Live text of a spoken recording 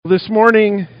This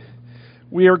morning,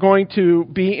 we are going to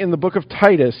be in the book of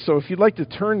Titus. So if you'd like to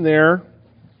turn there.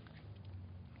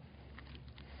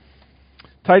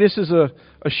 Titus is a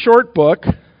short book,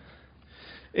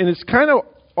 and it's kind of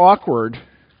awkward,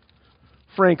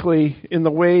 frankly, in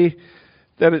the way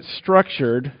that it's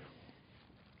structured.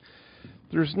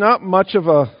 There's not much of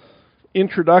a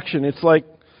introduction. It's like,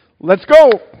 let's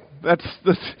go! That's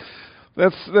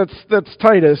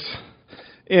Titus.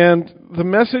 And the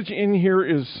message in here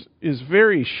is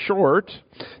very short.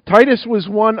 Titus was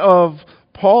one of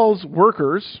Paul's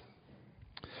workers,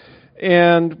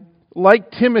 and like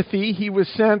Timothy, he was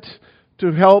sent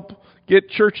to help get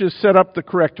churches set up the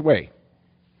correct way.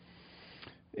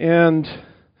 And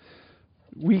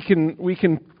we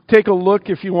can take a look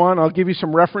if you want. I'll give you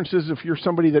some references if you're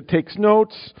somebody that takes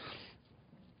notes.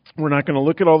 We're not going to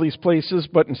look at all these places,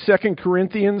 but in 2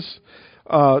 Corinthians,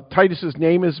 Titus's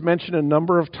name is mentioned a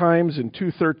number of times in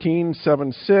 2:13,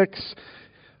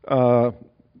 7:6,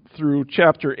 through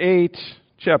chapter 8,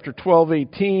 chapter 12,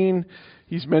 18.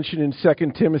 He's mentioned in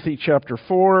 2 Timothy chapter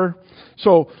 4.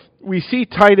 So we see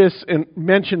Titus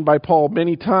mentioned by Paul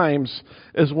many times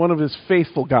as one of his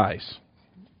faithful guys.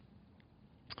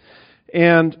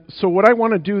 And so what I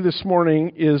want to do this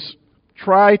morning is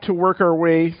try to work our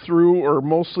way through, or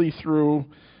mostly through,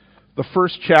 the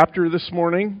first chapter this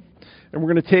morning. And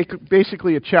we're going to take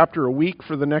basically a chapter a week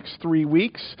for the next 3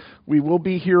 weeks. We will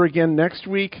be here again next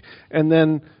week, and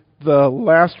then the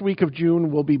last week of June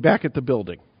we'll be back at the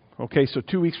building. Okay, so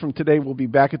 2 weeks from today we'll be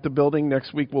back at the building.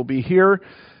 Next week we'll be here,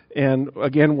 and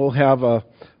again we'll have a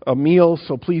meal,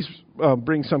 so please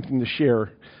bring something to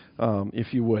share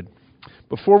if you would.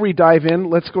 Before we dive in,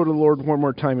 let's go to the Lord one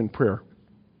more time in prayer.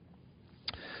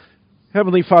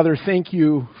 Heavenly Father, thank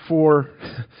you for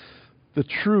the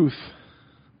truth.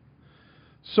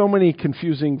 So many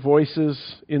confusing voices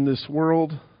in this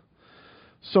world,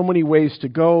 so many ways to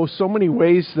go, so many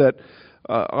ways that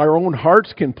our own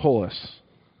hearts can pull us.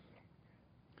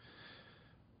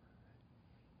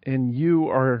 And you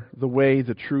are the way,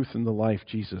 the truth, and the life,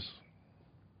 Jesus.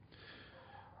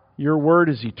 Your word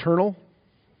is eternal,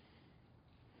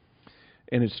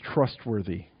 and it's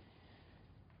trustworthy.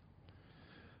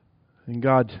 And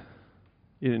God,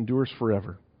 it endures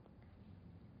forever.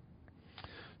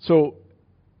 So,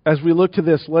 as we look to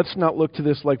this, let's not look to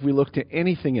this like we look to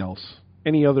anything else,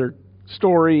 any other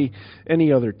story,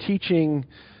 any other teaching,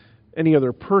 any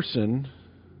other person.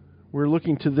 We're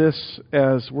looking to this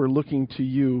as we're looking to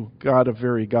you, God of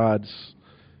very gods,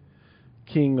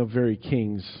 King of very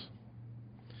kings,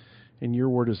 and your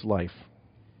word is life.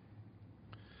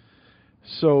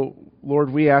 So,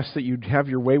 Lord, we ask that you'd have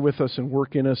your way with us and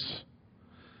work in us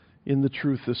in the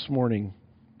truth this morning.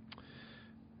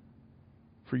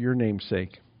 For your name's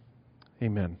sake.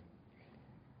 Amen.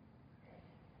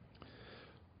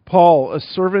 Paul, a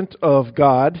servant of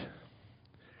God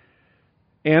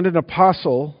and an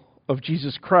apostle of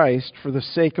Jesus Christ for the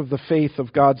sake of the faith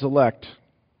of God's elect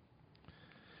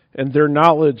and their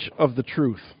knowledge of the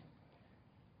truth,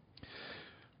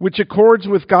 which accords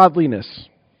with godliness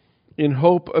in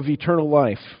hope of eternal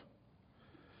life,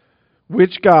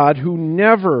 which God, who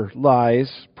never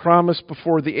lies, promised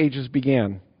before the ages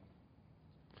began,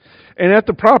 and at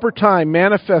the proper time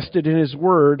manifested in His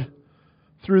Word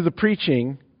through the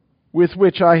preaching with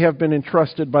which I have been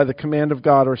entrusted by the command of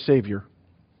God our Savior.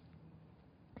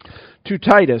 To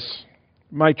Titus,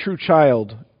 my true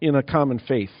child in a common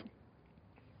faith.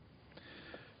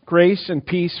 Grace and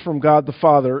peace from God the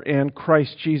Father and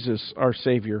Christ Jesus our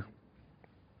Savior.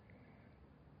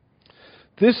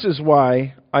 This is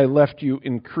why I left you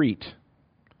in Crete,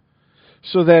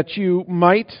 so that you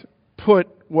might put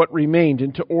what remained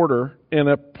into order and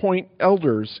appoint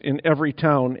elders in every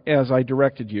town as I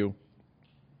directed you.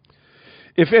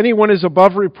 If anyone is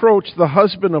above reproach, the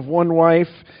husband of one wife,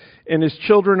 and his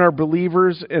children are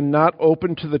believers and not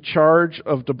open to the charge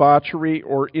of debauchery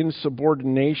or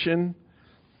insubordination,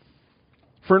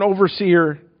 for an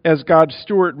overseer as God's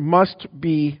steward must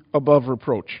be above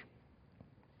reproach.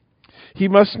 He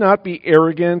must not be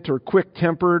arrogant or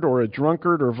quick-tempered or a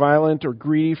drunkard or violent or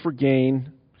greedy for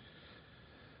gain,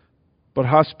 but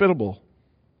hospitable,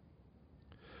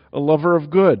 a lover of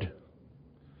good,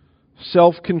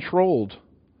 self-controlled,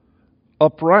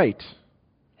 upright,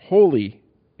 holy,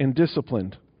 and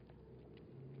disciplined.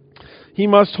 He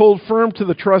must hold firm to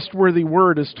the trustworthy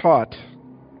word as taught,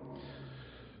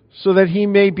 so that he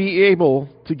may be able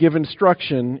to give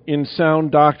instruction in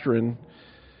sound doctrine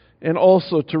and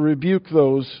also to rebuke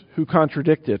those who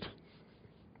contradict it.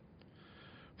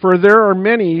 For there are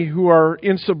many who are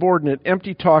insubordinate,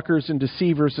 empty talkers and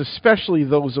deceivers, especially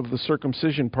those of the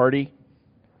circumcision party.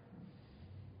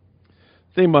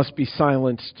 they must be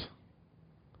silenced,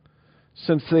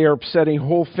 since they are upsetting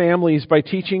whole families by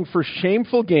teaching for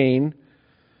shameful gain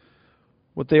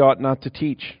what they ought not to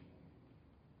teach.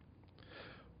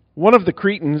 One of the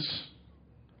Cretans,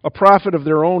 a prophet of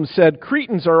their own, said,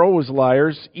 "Cretans are always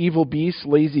liars, evil beasts,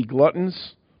 lazy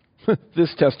gluttons."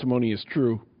 This testimony is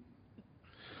true.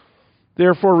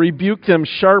 Therefore rebuke them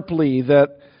sharply,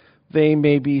 that they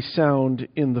may be sound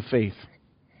in the faith,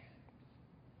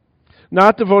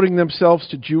 not devoting themselves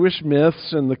to Jewish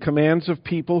myths and the commands of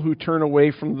people who turn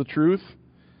away from the truth.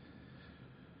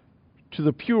 To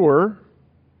the pure,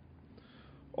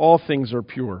 all things are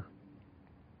pure.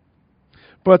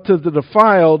 But to the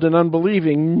defiled and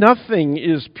unbelieving, nothing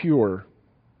is pure.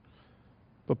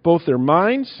 But both their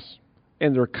minds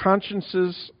and their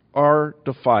consciences are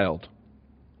defiled.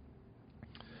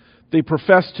 They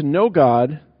profess to know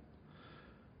God,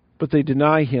 but they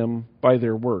deny Him by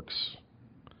their works.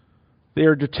 They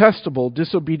are detestable,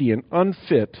 disobedient,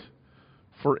 unfit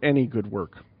for any good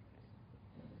work.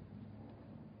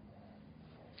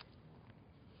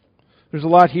 There's a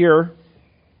lot here.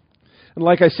 And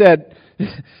like I said,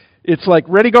 it's like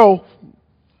ready, go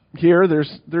here.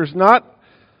 There's not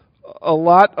a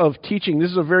lot of teaching.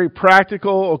 This is a very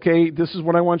practical, okay, this is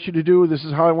what I want you to do. This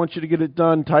is how I want you to get it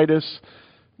done, Titus.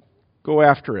 Go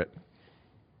after it.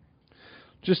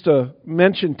 Just to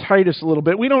mention Titus a little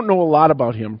bit, we don't know a lot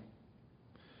about him.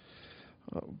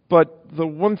 But the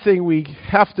one thing we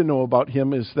have to know about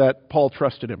him is that Paul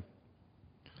trusted him.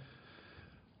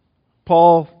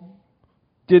 Paul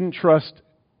didn't trust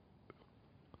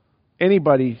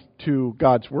anybody to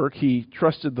God's work. He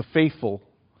trusted the faithful.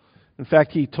 In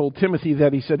fact, he told Timothy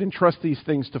that he said, "Entrust these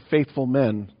things to faithful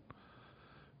men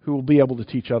who will be able to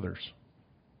teach others."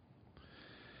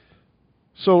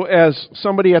 So as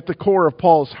somebody at the core of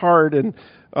Paul's heart and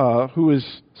who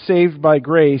is saved by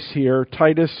grace here,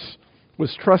 Titus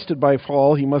was trusted by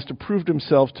Paul. He must have proved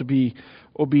himself to be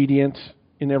obedient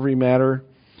in every matter.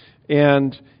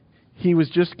 And he was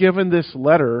just given this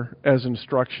letter as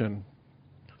instruction.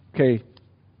 Okay,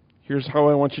 here's how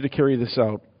I want you to carry this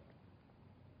out.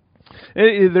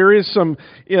 There is some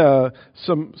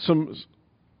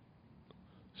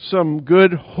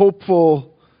good,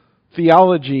 hopeful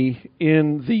theology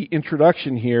in the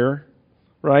introduction here,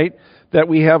 right? That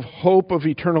we have hope of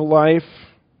eternal life,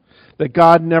 that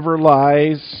God never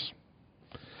lies,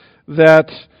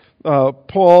 that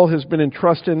Paul has been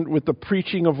entrusted with the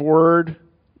preaching of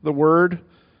the Word.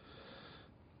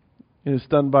 It is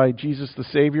done by Jesus the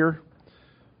Savior.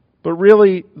 But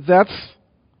really, that's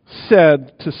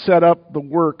said to set up the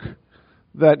work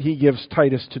that he gives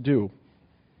Titus to do.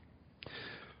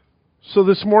 So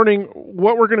this morning,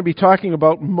 what we're going to be talking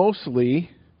about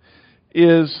mostly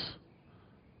is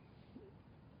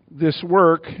this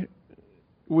work,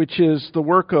 which is the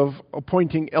work of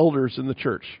appointing elders in the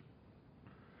church.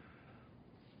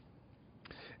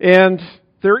 And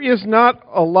there is not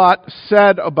a lot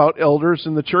said about elders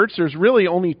in the church. There's really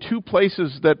only two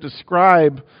places that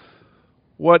describe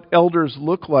what elders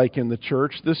look like in the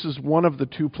church. This is one of the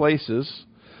two places.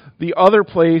 The other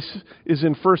place is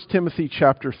in 1 Timothy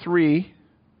chapter 3.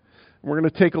 We're going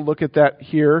to take a look at that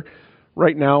here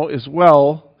right now as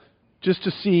well, just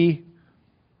to see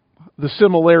the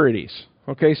similarities.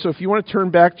 Okay, so if you want to turn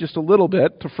back just a little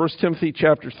bit to 1 Timothy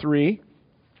chapter 3.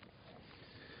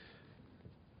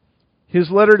 His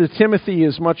letter to Timothy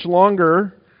is much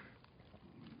longer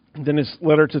than his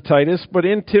letter to Titus, but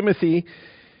in Timothy,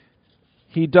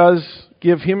 he does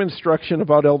give him instruction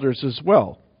about elders as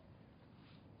well.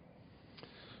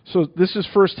 So this is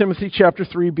 1 Timothy chapter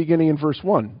 3, beginning in verse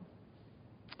 1.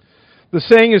 The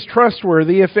saying is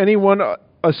trustworthy. If anyone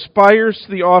aspires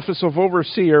to the office of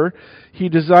overseer, he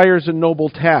desires a noble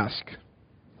task.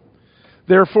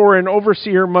 Therefore, an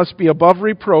overseer must be above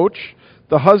reproach,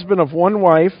 the husband of one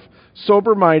wife,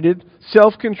 sober-minded,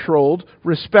 self-controlled,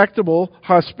 respectable,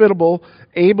 hospitable,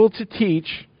 able to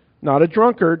teach, not a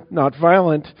drunkard, not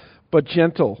violent, but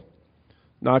gentle,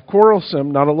 not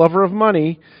quarrelsome, not a lover of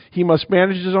money. He must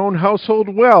manage his own household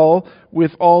well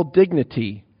with all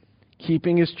dignity,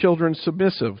 keeping his children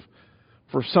submissive.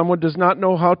 For if someone does not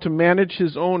know how to manage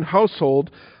his own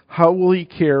household, how will he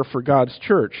care for God's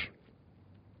church?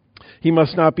 He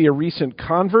must not be a recent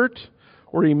convert,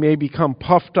 or he may become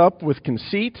puffed up with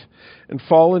conceit and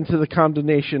fall into the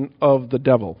condemnation of the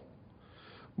devil.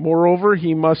 Moreover,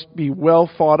 he must be well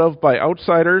thought of by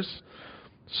outsiders,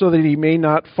 so that he may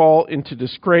not fall into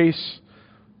disgrace,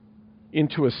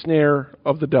 into a snare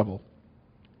of the devil.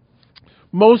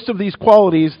 Most of these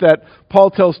qualities that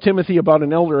Paul tells Timothy about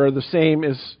an elder are the same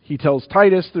as he tells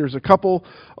Titus. There's a couple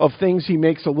of things he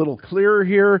makes a little clearer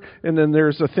here, and then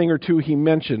there's a thing or two he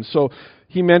mentions. So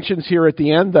He mentions here at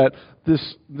the end that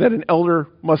an elder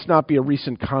must not be a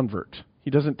recent convert. He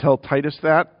doesn't tell Titus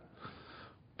that,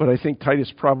 but I think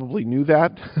Titus probably knew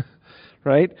that,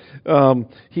 right?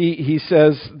 He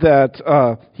says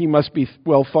that he must be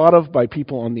well thought of by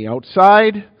people on the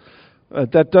outside.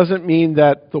 That doesn't mean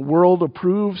that the world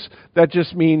approves. That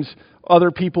just means other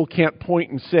people can't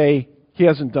point and say, he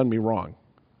hasn't done me wrong.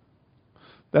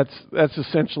 That's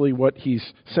essentially what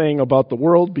he's saying about the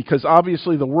world, because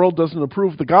obviously the world doesn't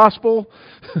approve the gospel.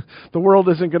 The world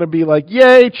isn't going to be like,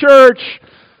 yay, church!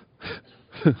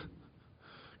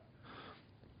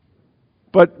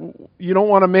 But you don't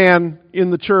want a man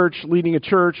in the church, leading a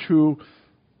church, who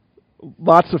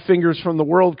lots of fingers from the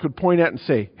world could point at and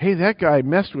say, hey, that guy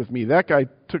messed with me, that guy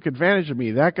took advantage of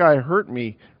me, that guy hurt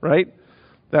me, right?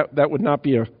 That would not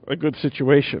be a good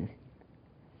situation.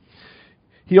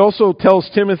 He also tells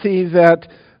Timothy that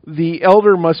the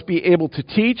elder must be able to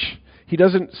teach. He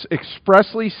doesn't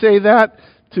expressly say that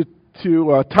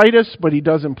to Titus, but he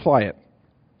does imply it.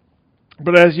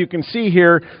 But as you can see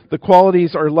here, the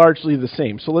qualities are largely the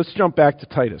same. So let's jump back to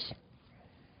Titus.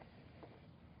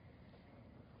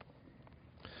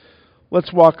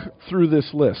 Let's walk through this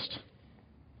list.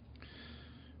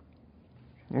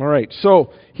 All right,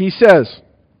 so he says,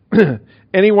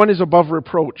 anyone is above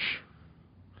reproach.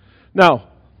 Now,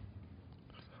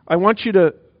 I want you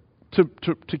to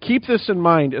keep this in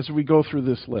mind as we go through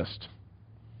this list.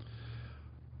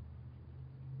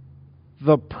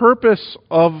 The purpose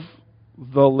of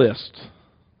the list,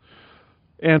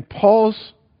 and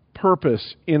Paul's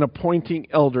purpose in appointing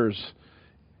elders,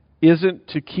 isn't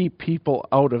to keep people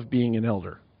out of being an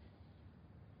elder.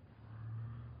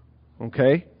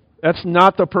 Okay? That's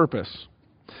not the purpose.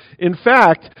 In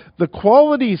fact, the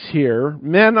qualities here,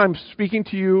 men, I'm speaking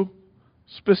to you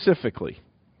specifically.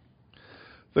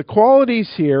 The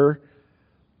qualities here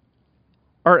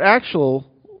are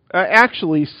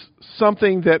actually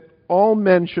something that all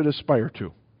men should aspire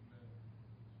to.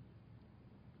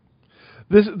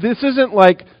 This isn't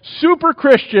like super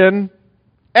Christian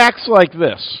acts like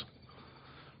this,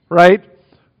 right?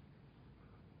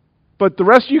 But the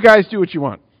rest of you guys do what you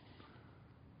want.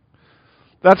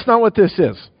 That's not what this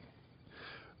is.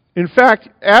 In fact,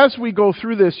 as we go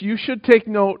through this, you should take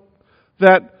note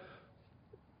that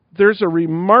there's a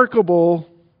remarkable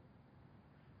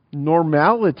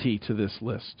normality to this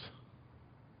list.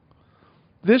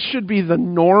 This should be the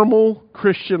normal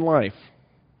Christian life.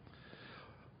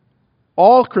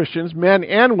 All Christians, men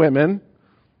and women,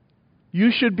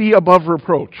 you should be above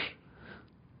reproach.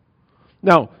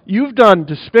 Now, you've done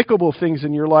despicable things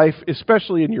in your life,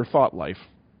 especially in your thought life.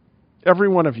 Every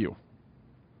one of you.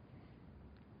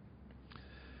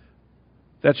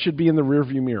 That should be in the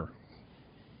rearview mirror.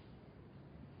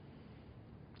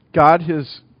 God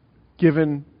has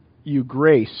given you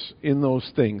grace in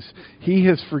those things. He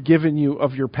has forgiven you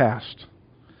of your past.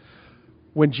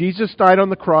 When Jesus died on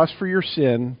the cross for your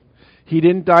sin, He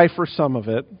didn't die for some of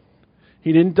it.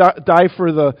 He didn't die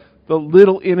for the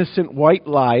little innocent white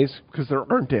lies, because there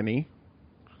aren't any.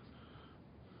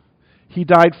 He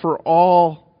died for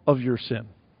all of your sin.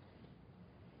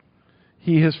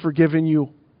 He has forgiven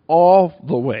you all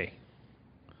the way.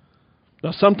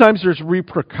 Now, sometimes there's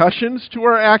repercussions to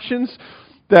our actions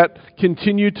that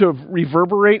continue to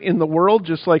reverberate in the world,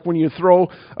 just like when you throw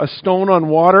a stone on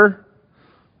water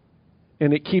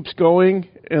and it keeps going,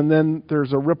 and then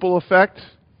there's a ripple effect.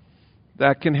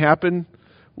 That can happen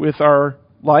with our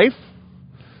life,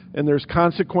 and there's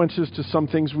consequences to some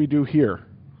things we do here.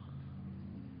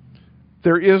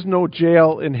 There is no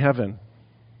jail in heaven.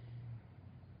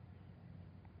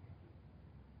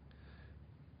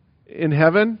 In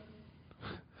heaven,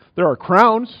 there are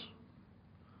crowns,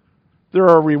 there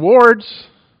are rewards,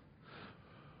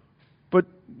 but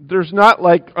there's not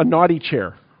like a naughty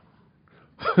chair.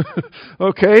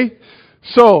 Okay?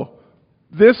 So,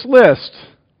 this list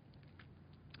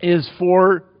is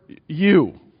for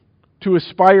you to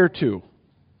aspire to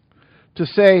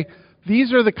say,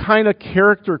 these are the kind of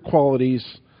character qualities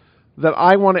that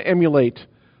I want to emulate.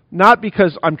 Not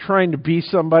because I'm trying to be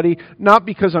somebody, not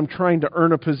because I'm trying to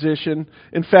earn a position.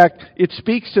 In fact, it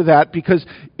speaks to that, because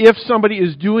if somebody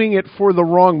is doing it for the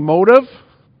wrong motive,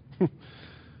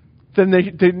 then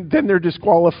they're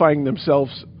disqualifying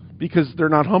themselves because they're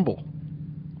not humble.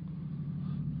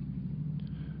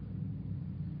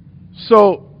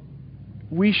 So,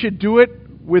 we should do it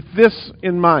with this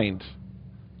in mind.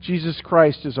 Jesus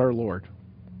Christ is our Lord.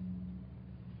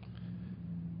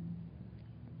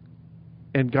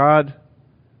 And God,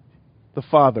 the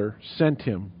Father, sent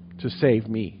Him to save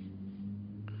me.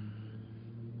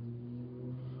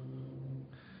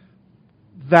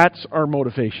 That's our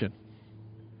motivation.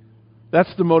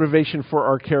 That's the motivation for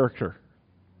our character.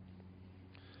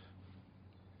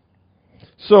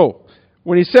 So,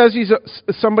 when he says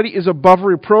somebody is above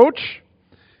reproach,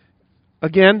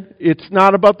 again, it's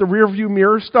not about the rearview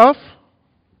mirror stuff,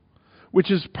 which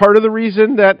is part of the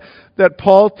reason that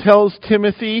Paul tells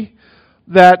Timothy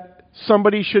that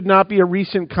somebody should not be a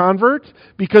recent convert,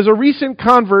 because a recent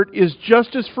convert is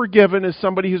just as forgiven as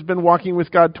somebody who's been walking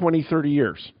with God 20, 30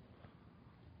 years.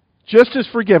 Just as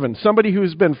forgiven. Somebody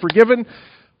who's been forgiven,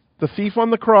 the thief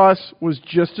on the cross was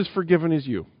just as forgiven as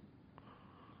you.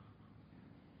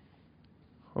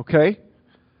 Okay?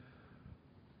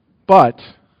 But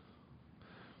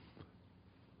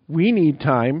we need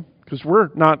time, because we're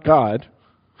not God,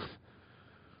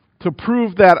 to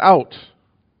prove that out.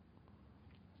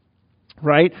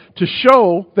 Right? To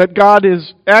show that God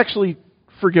is actually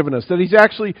forgiven us, that He's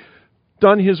actually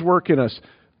done His work in us.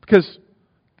 Because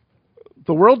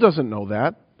the world doesn't know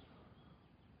that.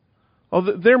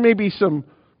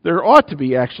 There ought to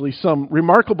be actually some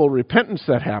remarkable repentance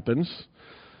that happens.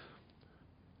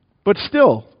 But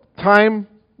still, time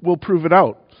will prove it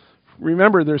out.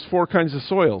 Remember, there's 4 kinds of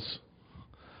soils.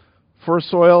 First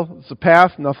soil, it's a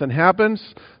path, nothing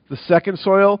happens. The second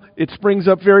soil, it springs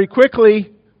up very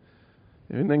quickly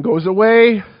and then goes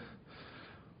away.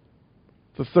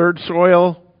 The third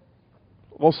soil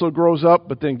also grows up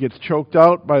but then gets choked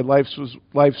out by life's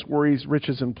worries,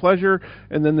 riches, and pleasure.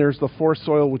 And then there's the fourth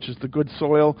soil, which is the good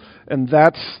soil. And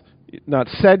that's not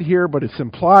said here, but it's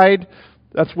implied.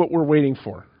 That's what we're waiting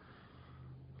for.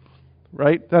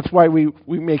 Right? That's why we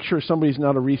make sure somebody's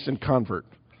not a recent convert.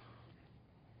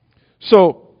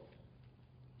 So,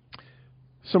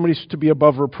 somebody's to be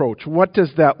above reproach. What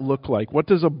does that look like? What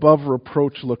does above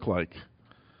reproach look like?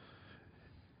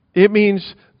 It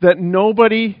means that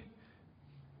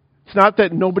it's not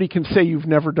that nobody can say you've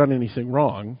never done anything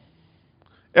wrong.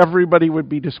 Everybody would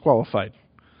be disqualified.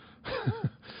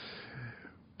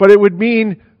 But it would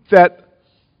mean that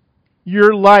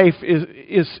your life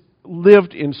is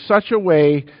lived in such a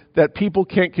way that people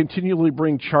can't continually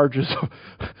bring charges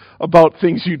about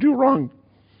things you do wrong,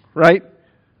 right?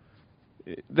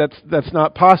 That's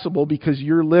not possible because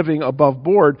you're living above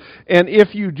board. And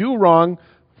if you do wrong,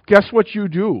 guess what you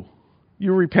do?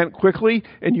 You repent quickly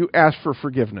and you ask for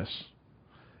forgiveness.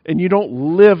 And you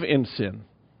don't live in sin.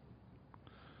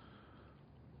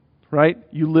 Right?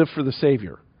 You live for the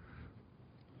Savior.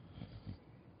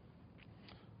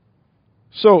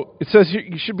 So, it says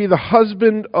you should be the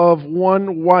husband of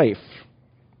one wife.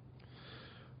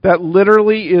 That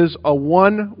literally is a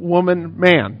one-woman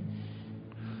man.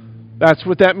 That's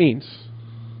what that means.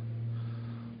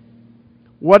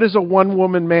 What does a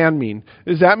one-woman man mean?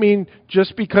 Does that mean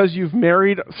just because you've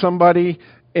married somebody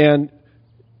and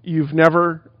you've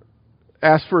never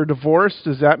asked for a divorce,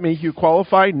 does that make you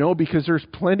qualify? No, because there's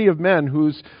plenty of men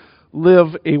who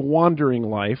live a wandering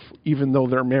life even though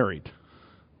they're married.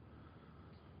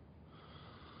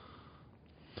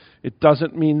 It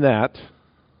doesn't mean that.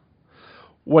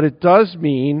 What it does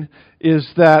mean is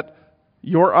that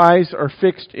your eyes are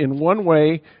fixed in one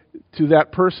way to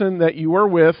that person that you are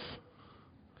with.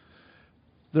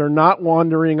 They're not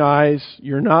wandering eyes.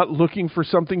 You're not looking for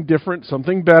something different,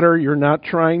 something better. You're not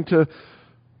trying to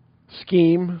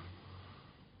scheme.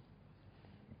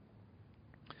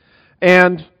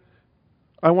 And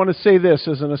I want to say this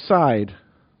as an aside.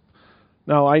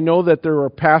 Now, I know that there are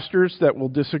pastors that will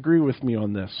disagree with me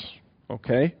on this,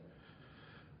 okay?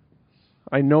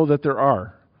 I know that there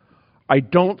are. I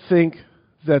don't think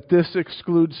that this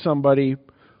excludes somebody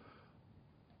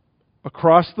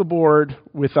across the board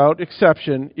without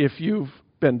exception if you've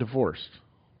been divorced.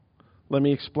 Let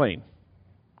me explain.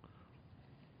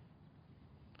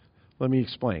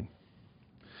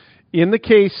 In the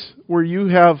case where you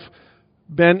have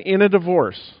been in a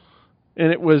divorce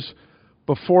and it was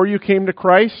before you came to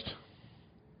Christ,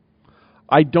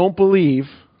 I don't believe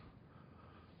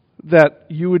that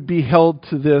you would be held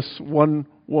to this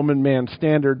one-woman man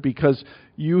standard because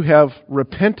you have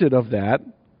repented of that.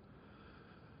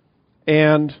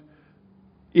 And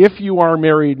if you are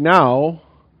married now,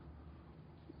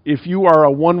 if you are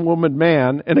a one-woman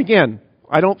man, and again,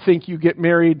 I don't think you get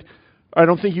married, I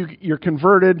don't think you're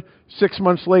converted, 6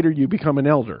 months later you become an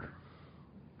elder.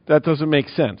 That doesn't make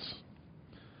sense.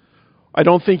 I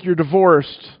don't think you're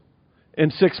divorced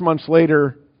and 6 months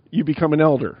later you become an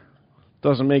elder.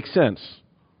 Doesn't make sense.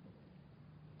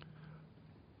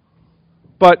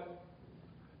 But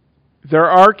there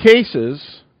are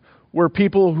cases where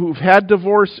people who've had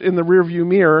divorce in the rearview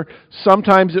mirror,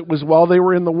 sometimes it was while they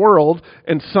were in the world,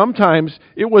 and sometimes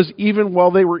it was even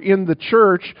while they were in the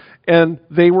church and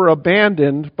they were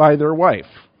abandoned by their wife.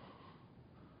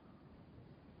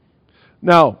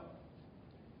 Now,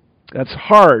 that's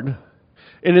hard.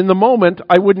 And in the moment,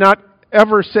 I would not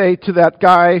ever say to that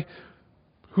guy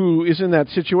who is in that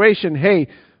situation, hey,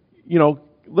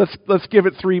 let's give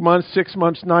it 3 months, 6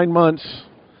 months, 9 months,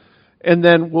 and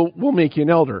then we'll make you an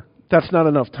elder. That's not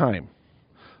enough time.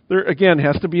 There, again,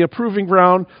 has to be a proving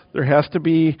ground. There has to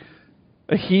be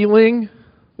a healing.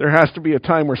 There has to be a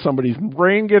time where somebody's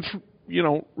brain gets,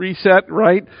 reset,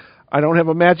 right? I don't have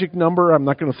a magic number. I'm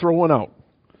not going to throw one out.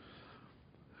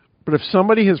 But if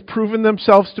somebody has proven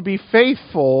themselves to be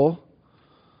faithful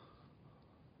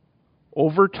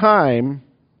over time,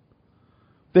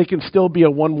 they can still be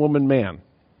a one-woman man.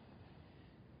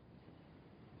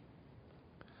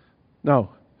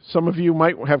 Now, some of you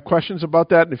might have questions about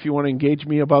that, and if you want to engage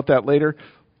me about that later,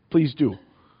 please do.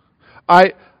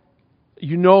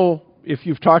 If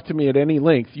you've talked to me at any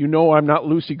length, I'm not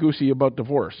loosey-goosey about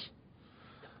divorce.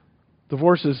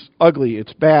 Divorce is ugly,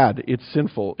 it's bad, it's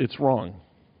sinful, it's wrong.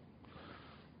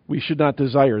 We should not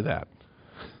desire that.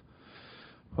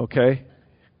 Okay?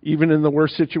 Even in the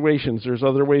worst situations, there's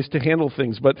other ways to handle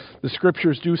things. But the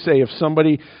Scriptures do say if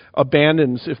somebody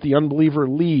abandons, if the unbeliever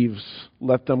leaves,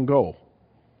 let them go.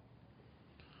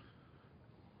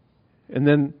 And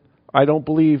then I don't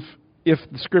believe, if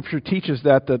the Scripture teaches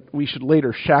that we should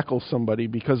later shackle somebody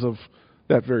because of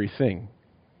that very thing.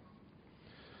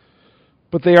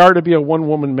 But they are to be a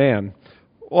one-woman man.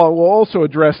 Well, we'll also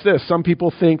address this. Some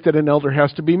people think that an elder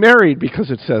has to be married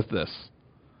because it says this.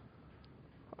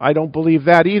 I don't believe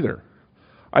that either.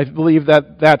 I believe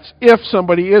that that's if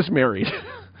somebody is married.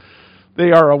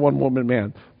 They are a one-woman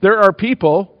man. There are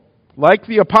people, like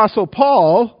the Apostle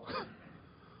Paul,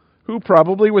 who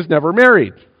probably was never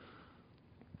married.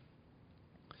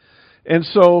 And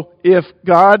so, if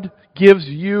God gives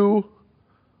you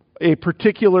a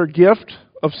particular gift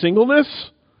of singleness,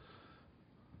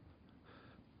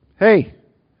 hey,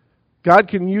 God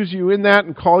can use you in that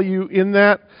and call you in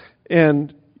that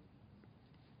and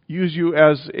use you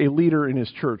as a leader in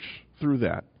His church through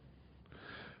that.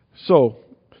 So,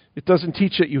 it doesn't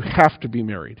teach that you have to be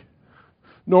married.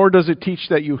 Nor does it teach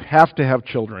that you have to have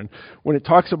children. When it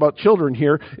talks about children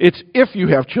here, it's if you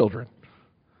have children.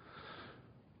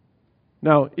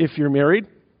 Now, if you're married,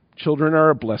 children are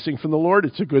a blessing from the Lord.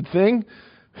 It's a good thing.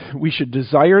 We should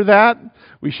desire that.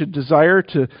 We should desire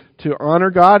to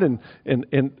honor God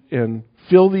and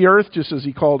fill the earth just as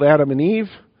He called Adam and Eve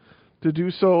to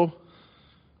do so.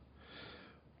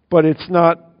 But it's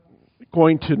not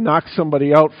going to knock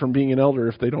somebody out from being an elder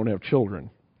if they don't have children.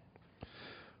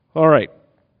 All right.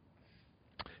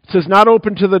 It says, not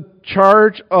open to the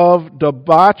charge of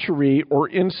debauchery or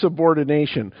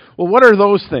insubordination. Well, what are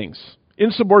those things?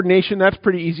 Insubordination, that's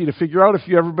pretty easy to figure out if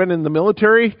you've ever been in the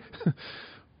military.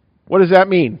 What does that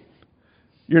mean?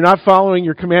 You're not following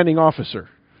your commanding officer.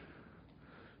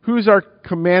 Who's our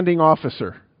commanding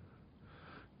officer?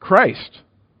 Christ.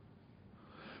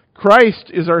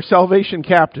 Christ is our salvation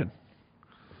captain.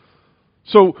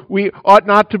 So we ought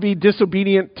not to be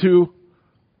disobedient to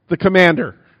the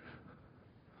commander.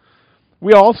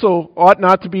 We also ought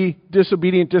not to be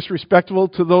disobedient, disrespectful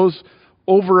to those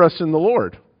over us in the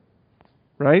Lord.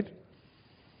 Right?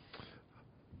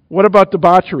 What about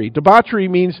debauchery? Debauchery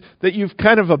means that you've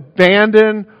kind of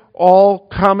abandoned all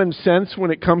common sense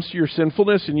when it comes to your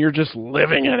sinfulness and you're just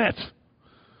living in it.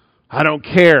 I don't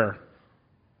care.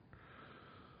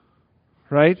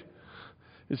 Right?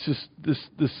 It's just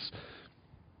this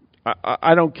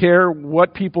I don't care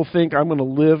what people think. I'm going to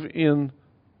live in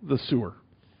the sewer.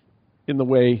 In the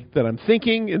way that I'm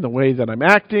thinking, in the way that I'm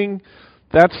acting.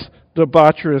 That's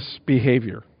debaucherous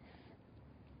behavior.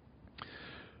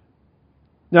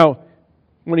 Now,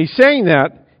 when he's saying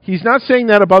that, he's not saying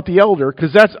that about the elder,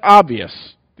 because that's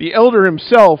obvious. The elder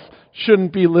himself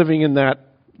shouldn't be living in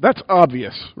that. That's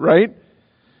obvious, right?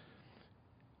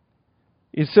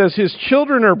 It says his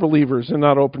children are believers and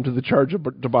not open to the charge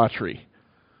of debauchery.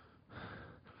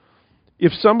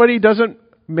 If somebody doesn't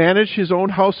manage his own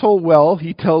household well,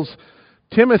 he tells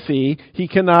Timothy he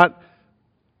cannot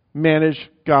manage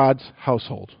God's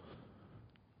household.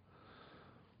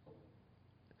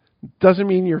 Doesn't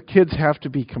mean your kids have to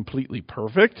be completely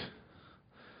perfect,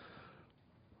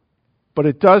 but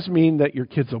it does mean that your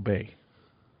kids obey,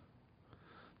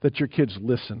 that your kids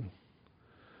listen,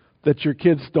 that your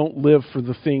kids don't live for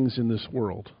the things in this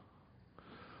world,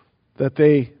 that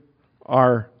they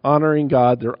are honoring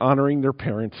God, they're honoring their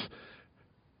parents,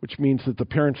 which means that the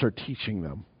parents are teaching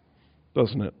them,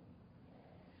 doesn't it?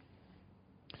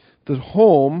 The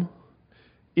home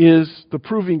is the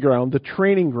proving ground, the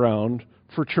training ground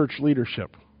for church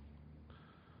leadership.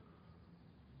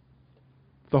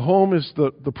 The home is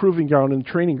the proving ground and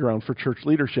training ground for church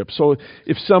leadership. So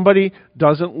if somebody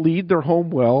doesn't lead their home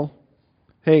well,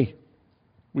 hey,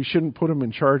 we shouldn't put them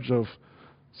in charge of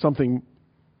something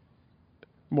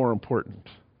more important.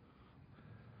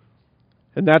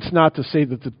 And that's not to say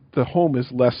that the home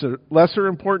is lesser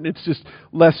important. It's just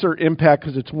lesser impact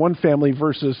because it's one family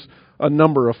versus a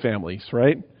number of families,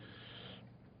 right?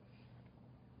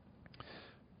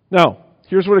 Now,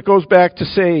 here's what it goes back to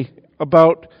say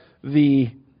about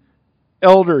the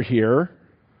elder here.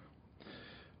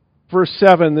 Verse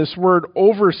 7, this word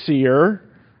overseer,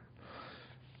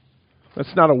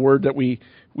 that's not a word that we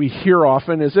hear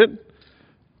often, is it?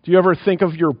 Do you ever think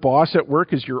of your boss at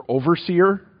work as your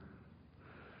overseer?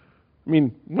 I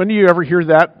mean, when do you ever hear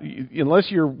that?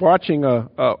 Unless you're watching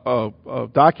a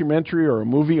documentary or a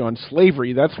movie on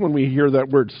slavery, that's when we hear that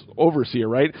word overseer,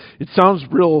 right? It sounds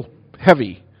real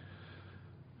heavy.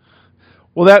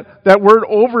 Well, that word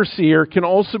overseer can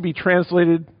also be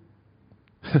translated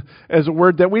as a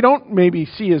word that we don't maybe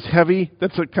see as heavy.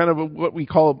 That's a kind of what we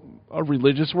call a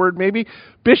religious word, maybe.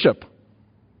 Bishop.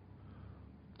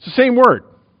 It's the same word.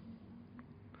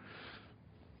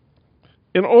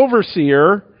 An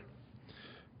overseer,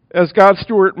 as God's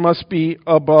steward, must be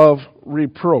above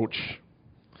reproach.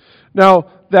 Now,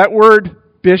 that word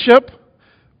bishop,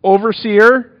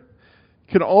 overseer,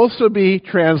 can also be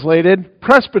translated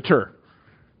presbyter.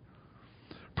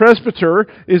 Presbyter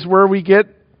is where we get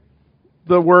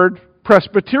the word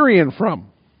Presbyterian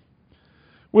from,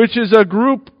 which is a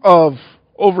group of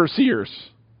overseers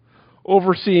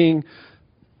overseeing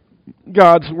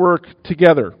God's work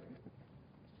together.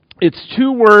 It's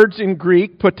two words in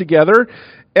Greek put together,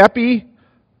 epi,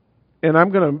 and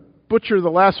I'm going to butcher the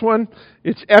last one.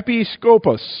 It's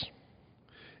episkopos.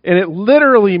 And it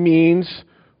literally means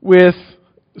with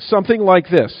something like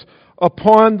this,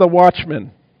 upon the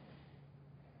watchman.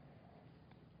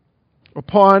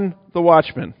 Upon the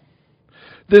watchman.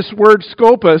 This word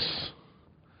scopus,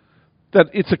 that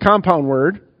it's a compound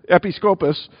word,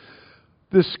 episkopos,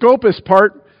 the scopus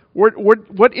part,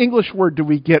 what English word do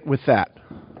we get with that?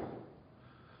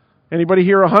 Anybody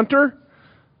here a hunter?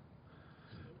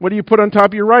 What do you put on top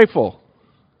of your rifle?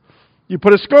 You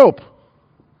put a scope.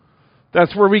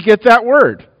 That's where we get that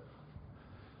word.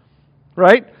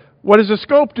 Right? What does a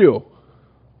scope do?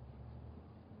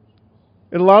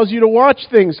 It allows you to watch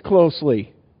things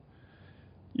closely.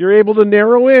 You're able to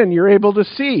narrow in. You're able to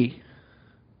see.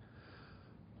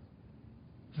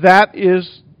 That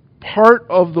is part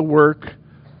of the work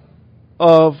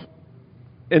of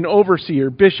an overseer,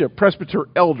 bishop, presbyter,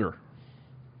 elder.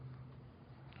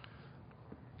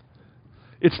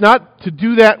 It's not to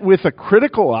do that with a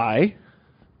critical eye,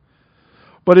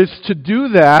 but it's to do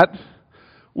that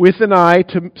with an eye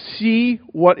to see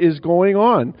what is going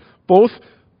on, both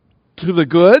to the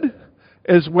good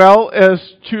as well as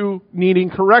to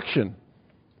needing correction.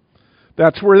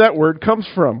 That's where that word comes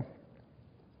from.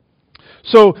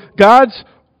 So God's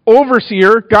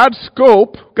overseer, God's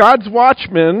scope, God's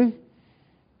watchman,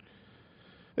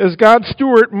 as God's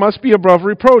steward, must be above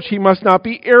reproach. He must not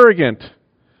be arrogant.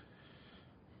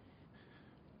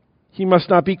 He must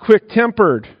not be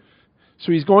quick-tempered.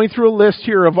 So he's going through a list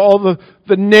here of all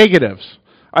the negatives.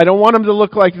 I don't want him to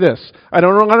look like this. I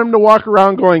don't want him to walk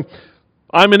around going,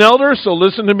 I'm an elder, so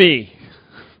listen to me.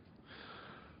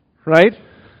 Right?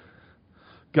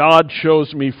 God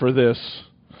chose me for this.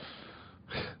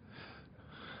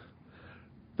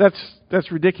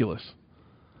 That's ridiculous.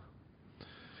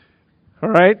 All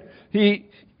right?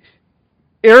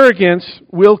 Arrogance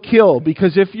will kill,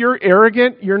 because if you're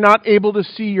arrogant, you're not able to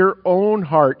see your own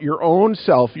heart, your own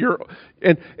self.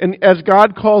 And as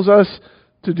God calls us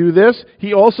to do this,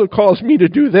 He also calls me to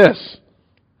do this.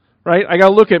 Right? I got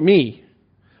to look at me.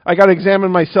 I got to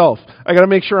examine myself. I got to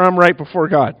make sure I'm right before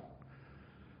God.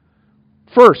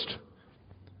 First,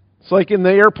 it's like in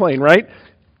the airplane, right?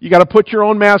 You got to put your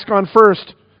own mask on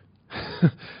first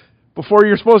before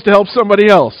you're supposed to help somebody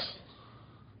else.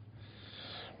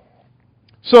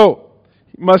 So,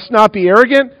 must not be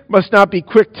arrogant, must not be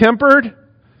quick-tempered,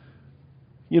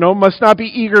 must not be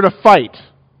eager to fight.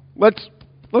 Let's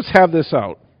have this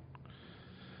out.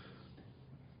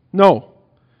 No.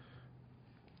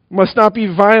 Must not be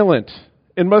violent,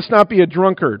 and must not be a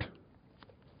drunkard.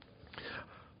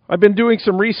 I've been doing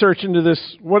some research into this.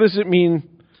 What does it mean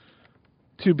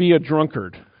to be a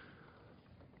drunkard?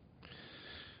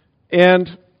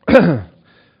 And a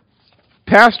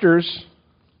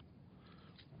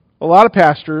lot of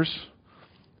pastors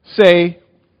say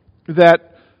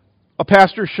that a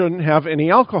pastor shouldn't have any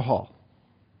alcohol.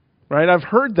 Right? I've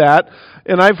heard that,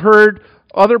 and I've heard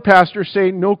other pastors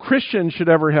say no Christian should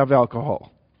ever have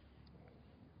alcohol.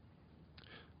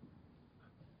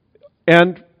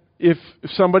 And if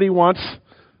somebody wants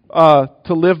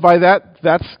to live by that,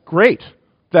 that's great.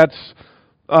 That's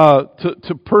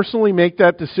to personally make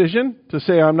that decision, to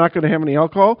say I'm not going to have any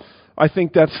alcohol, I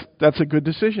think that's a good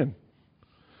decision.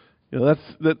 You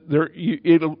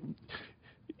know,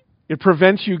 it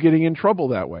prevents you getting in trouble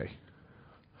that way.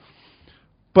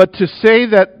 But to say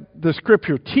that the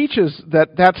Scripture teaches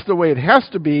that that's the way it has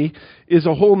to be is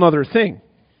a whole other thing.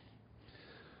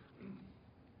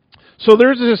 So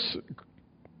there's this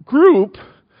group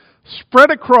spread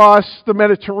across the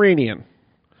Mediterranean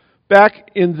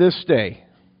back in this day,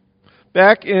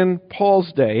 back in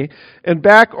Paul's day, and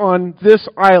back on this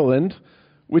island,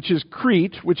 which is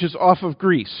Crete, which is off of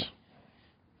Greece.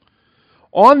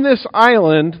 On this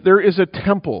island, there is a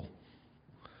temple.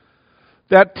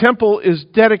 That temple is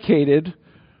dedicated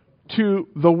to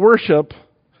the worship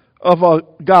of a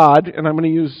god, and I'm going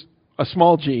to use a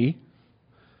small g,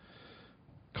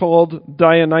 called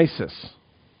Dionysus.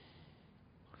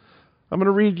 I'm going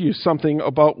to read you something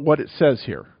about what it says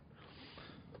here.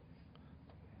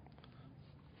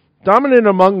 Dominant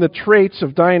among the traits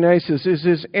of Dionysus is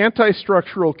his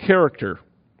anti-structural character.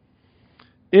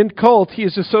 In cult, he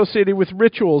is associated with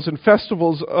rituals and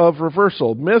festivals of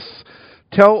reversal. Myths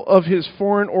tell of his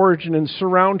foreign origin and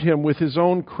surround him with his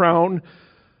own crown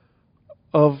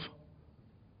of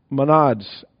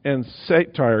monads and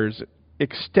satyrs,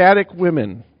 ecstatic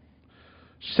women,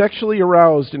 sexually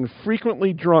aroused and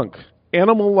frequently drunk,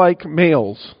 animal-like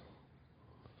males,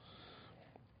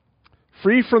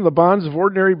 free from the bonds of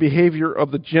ordinary behavior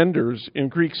of the genders in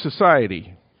Greek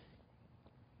society.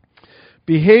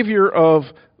 Behavior of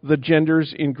the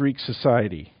genders in Greek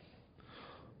society.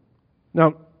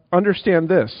 Now, understand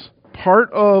this.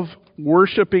 Part of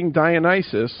worshiping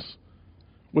Dionysus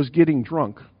was getting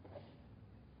drunk.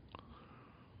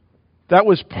 That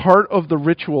was part of the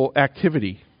ritual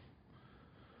activity.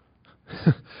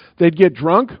 They'd get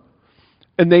drunk,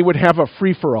 and they would have a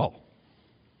free-for-all.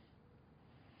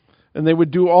 And they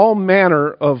would do all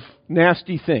manner of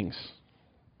nasty things.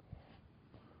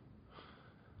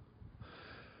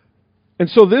 And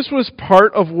so this was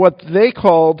part of what they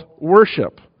called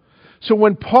worship. So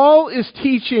when Paul is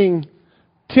teaching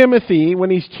Timothy, when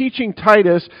he's teaching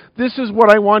Titus, this is what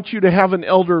I want you to have an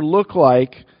elder look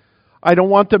like. I don't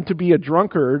want them to be a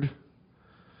drunkard.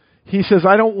 He says,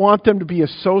 I don't want them to be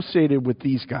associated with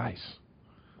these guys.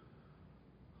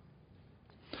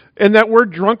 And that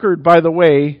word drunkard, by the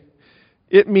way,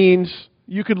 it means,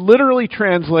 you could literally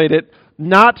translate it,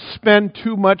 not spend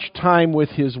too much time with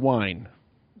his wine.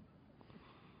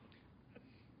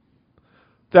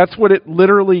 That's what it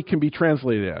literally can be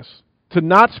translated as. To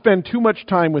not spend too much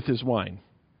time with his wine.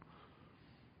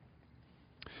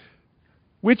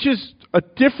 Which is a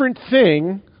different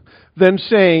thing than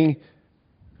saying,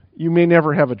 you may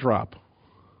never have a drop.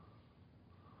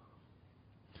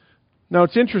 Now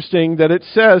it's interesting that it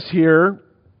says here,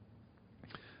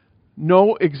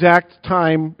 no exact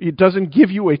time. It doesn't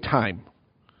give you a time.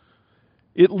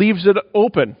 It leaves it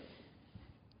open,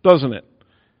 doesn't it?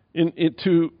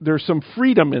 There's some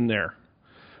freedom in there.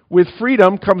 With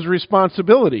freedom comes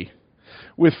responsibility.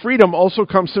 With freedom also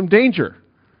comes some danger.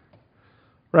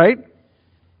 Right?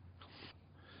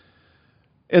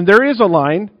 And there is a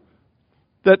line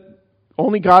that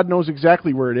only God knows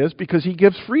exactly where it is because He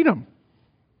gives freedom.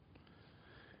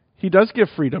 He does give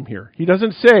freedom here. He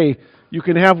doesn't say you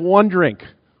can have one drink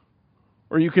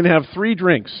or you can have 3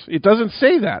 drinks. It doesn't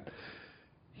say that.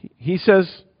 He says,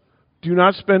 do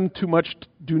not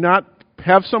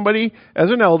have somebody as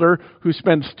an elder who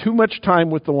spends too much time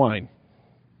with the wine.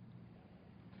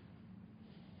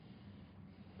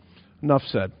 Enough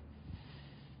said.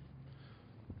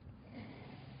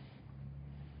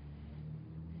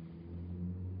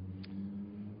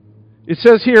 It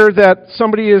says here that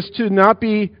somebody is to not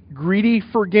be greedy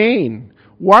for gain.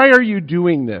 Why are you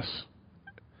doing this?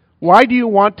 Why do you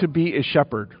want to be a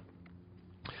shepherd?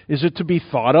 Is it to be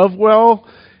thought of well?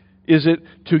 Is it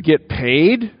to get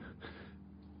paid?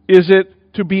 Is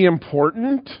it to be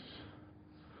important?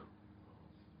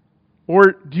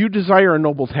 Or do you desire a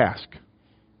noble task?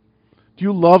 Do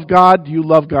you love God? Do you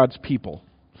love God's people?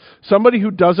 Somebody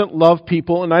who doesn't love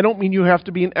people, and I don't mean you have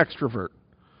to be an extrovert,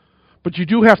 but you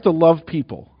do have to love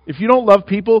people. If you don't love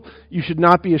people, you should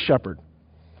not be a shepherd.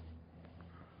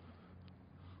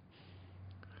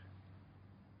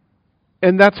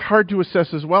 And that's hard to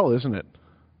assess as well, isn't it?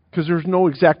 Because there's no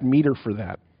exact meter for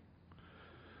that.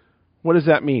 What does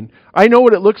that mean? I know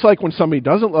what it looks like when somebody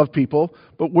doesn't love people,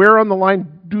 but where on the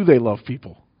line do they love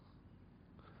people?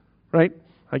 Right?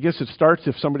 I guess it starts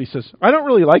if somebody says, I don't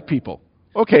really like people.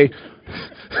 Okay.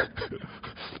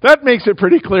 That makes it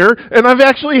pretty clear. And I've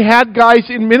actually had guys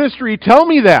in ministry tell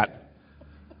me that.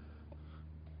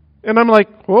 And I'm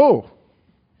like, whoa.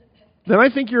 Then I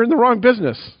think you're in the wrong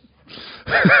business.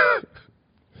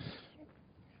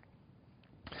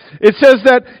 It says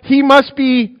that he must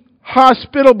be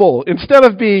hospitable instead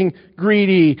of being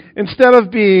greedy, instead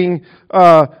of being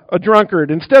a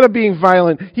drunkard, instead of being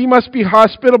violent. He must be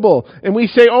hospitable. And we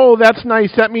say, oh, that's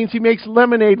nice. That means he makes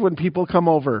lemonade when people come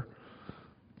over.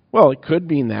 Well, it could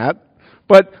mean that.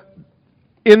 But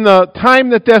in the time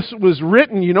that this was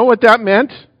written, you know what that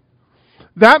meant?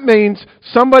 That means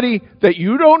somebody that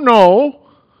you don't know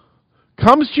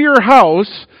comes to your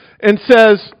house and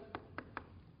says,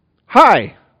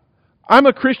 hi, I'm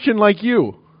a Christian like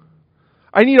you.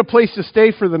 I need a place to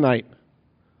stay for the night.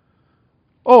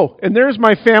 Oh, and there's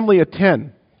my family of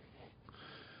 10.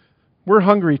 We're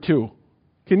hungry too.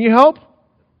 Can you help?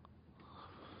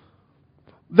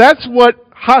 That's what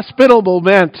hospitable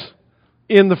meant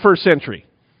in the first century.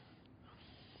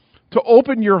 To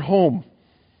open your home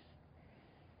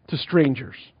to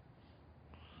strangers.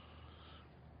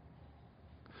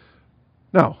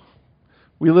 Now,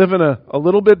 we live in a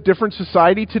little bit different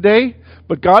society today,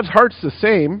 but God's heart's the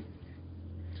same.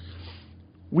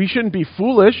 We shouldn't be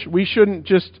foolish. We shouldn't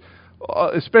just,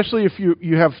 especially if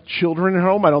you have children at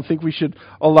home, I don't think we should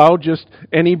allow just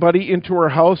anybody into our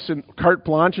house and carte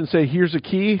blanche and say, here's a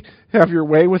key, have your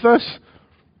way with us.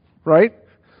 Right?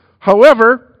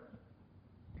 However,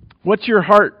 what's your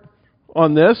heart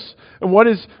on this? And what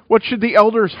should the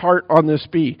elder's heart on this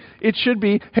be? It should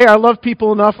be, hey, I love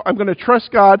people enough, I'm going to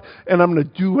trust God, and I'm going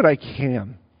to do what I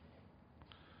can.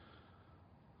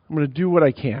 I'm going to do what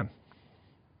I can.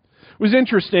 It was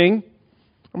interesting.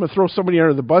 I'm going to throw somebody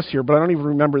under the bus here, but I don't even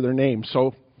remember their name.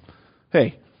 So,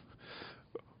 hey.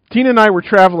 Tina and I were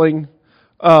traveling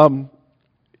to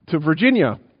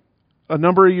Virginia a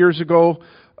number of years ago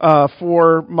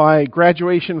for my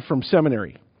graduation from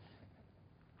seminary.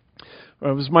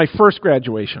 It was my first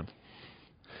graduation.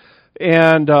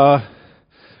 And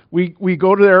we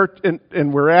go to there,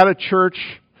 and we're at a church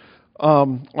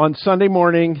on Sunday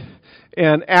morning,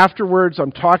 and afterwards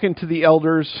I'm talking to the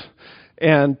elders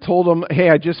and told them, hey,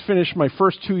 I just finished my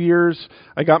first 2 years.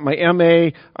 I got my MA.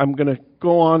 I'm going to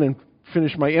go on and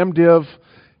finish my MDiv.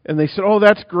 And they said, oh,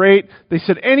 that's great. They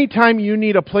said, anytime you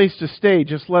need a place to stay,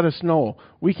 just let us know.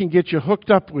 We can get you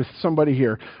hooked up with somebody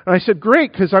here. And I said,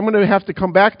 great, because I'm going to have to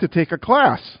come back to take a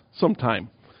class sometime.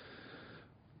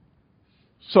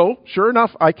 So, sure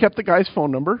enough, I kept the guy's phone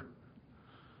number.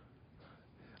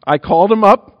 I called him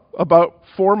up about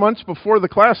 4 months before the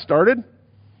class started.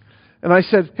 And I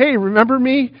said, hey, remember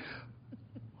me?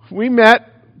 We met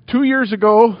 2 years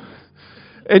ago,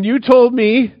 and you told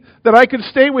me that I could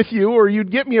stay with you, or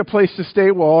you'd get me a place to stay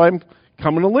while I'm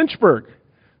coming to Lynchburg.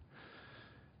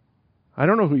 I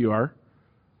don't know who you are.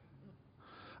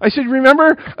 I said,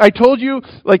 remember, I told you,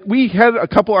 like we had a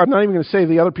couple, I'm not even going to say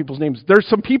the other people's names. There's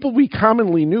some people we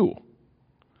commonly knew.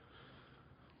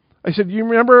 I said, you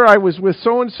remember I was with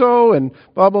so-and-so and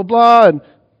blah, blah, blah, and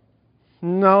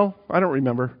no, I don't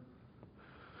remember.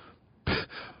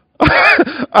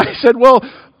 I said, well,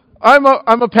 I'm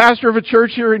a pastor of a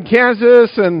church here in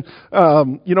Kansas, and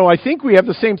I think we have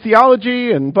the same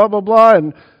theology, and blah blah blah.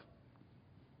 And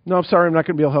no, I'm sorry, I'm not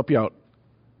going to be able to help you out.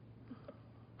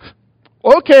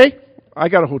 Okay, I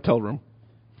got a hotel room,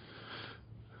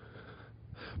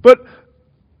 but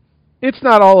it's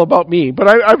not all about me. But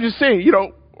I'm just saying,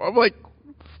 I'm like,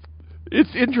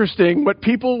 it's interesting what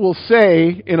people will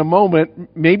say in a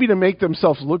moment, maybe to make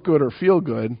themselves look good or feel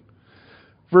good,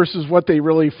 versus what they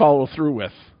really follow through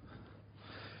with.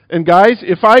 And guys,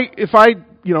 if I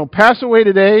pass away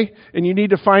today and you need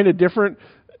to find a different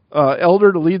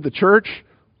elder to lead the church,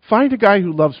 find a guy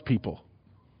who loves people.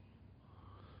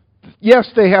 Yes,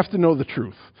 they have to know the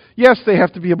truth. Yes, they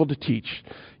have to be able to teach.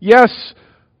 Yes.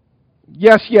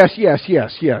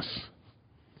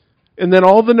 And then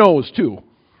all the no's too,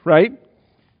 right?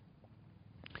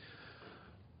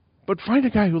 But find a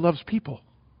guy who loves people.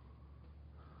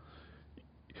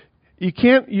 You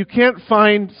can't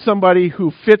find somebody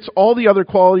who fits all the other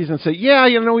qualities and say, yeah,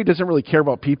 he doesn't really care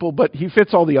about people, but he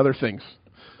fits all the other things.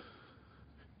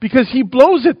 Because he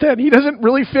blows it then. He doesn't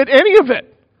really fit any of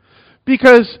it.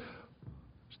 Because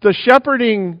the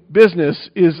shepherding business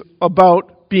is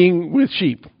about being with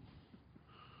sheep.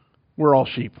 We're all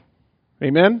sheep.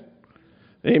 Amen?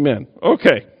 Amen.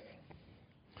 Okay.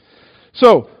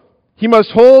 So, he must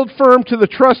hold firm to the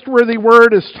trustworthy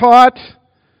word as taught.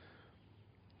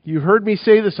 You heard me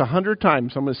say this 100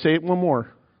 times. I'm going to say it one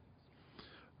more.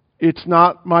 It's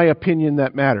not my opinion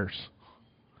that matters.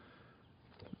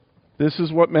 This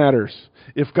is what matters.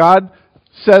 If God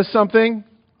says something,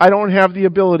 I don't have the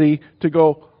ability to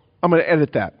go, I'm going to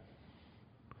edit that.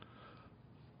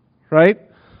 Right?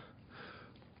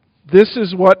 This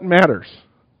is what matters.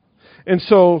 And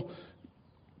so,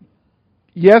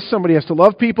 yes, somebody has to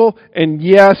love people, and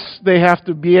yes, they have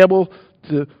to be able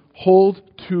to hold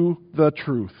to the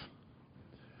truth.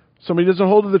 Somebody doesn't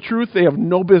hold to the truth, they have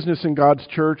no business in God's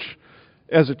church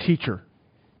as a teacher.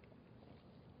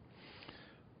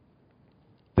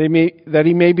 That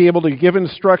he may be able to give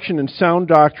instruction in sound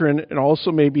doctrine, and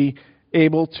also may be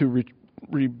able to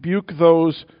rebuke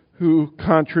those who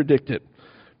contradict it.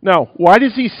 Now, why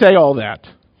does he say all that?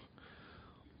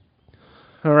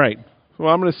 All right. Well,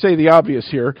 I'm going to say the obvious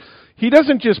here. He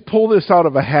doesn't just pull this out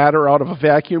of a hat or out of a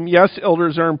vacuum. Yes,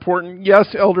 elders are important.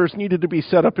 Yes, elders needed to be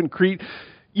set up in Crete.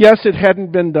 Yes, it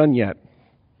hadn't been done yet.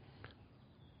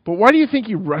 But why do you think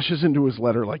he rushes into his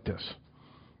letter like this?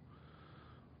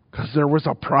 Because there was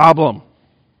a problem.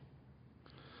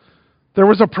 There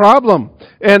was a problem.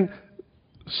 And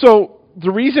so the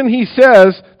reason he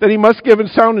says that he must give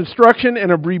sound instruction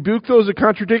and rebuke those that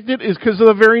contradict it is because of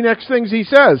the very next things he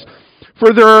says.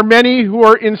 For there are many who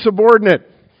are insubordinate,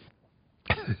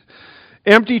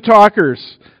 empty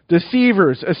talkers,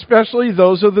 deceivers, especially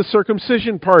those of the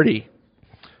circumcision party.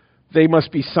 They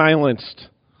must be silenced.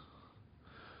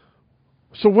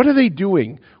 So what are they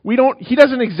doing? He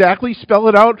doesn't exactly spell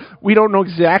it out. We don't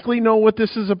exactly know what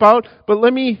this is about, but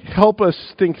let me help us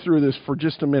think through this for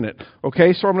just a minute.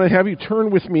 Okay, so I'm going to have you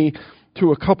turn with me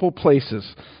to a couple places.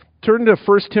 Turn to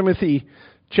 1 Timothy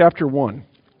chapter 1.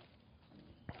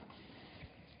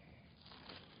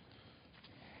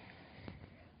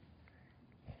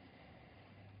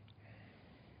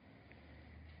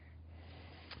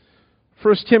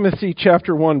 First Timothy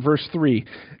chapter 1, verse 3.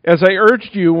 As I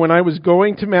urged you when I was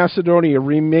going to Macedonia,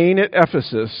 remain at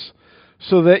Ephesus,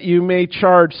 so that you may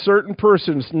charge certain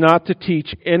persons not to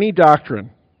teach any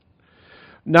doctrine,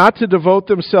 not to devote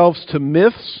themselves to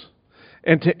myths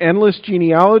and to endless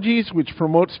genealogies which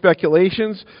promote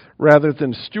speculations, rather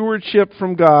than stewardship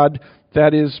from God,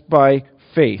 that is by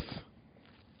faith.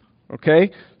 Okay,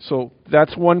 so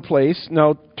that's one place.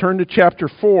 Now turn to chapter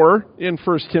 4 in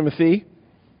 1 Timothy.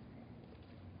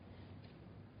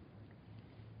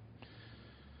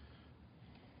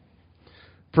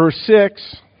 Verse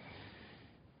 6,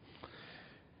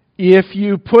 if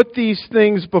you put these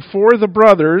things before the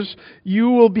brothers, you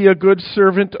will be a good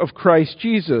servant of Christ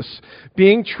Jesus,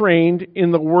 being trained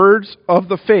in the words of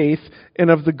the faith and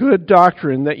of the good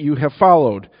doctrine that you have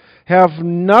followed. Have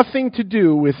nothing to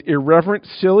do with irreverent,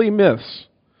 silly myths.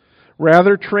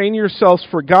 Rather, train yourselves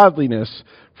for godliness,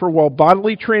 for while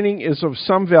bodily training is of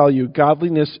some value,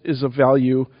 godliness is of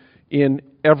value in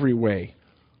every way.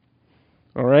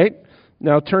 All right?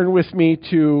 Now turn with me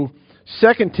to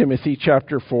 2 Timothy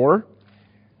chapter 4.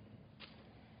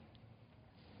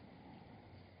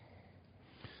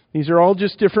 These are all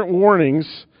just different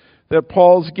warnings that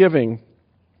Paul's giving.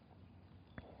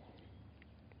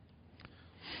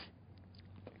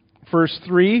 Verse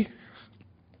 3,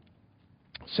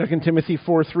 2 Timothy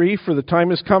 4:3, for the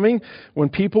time is coming when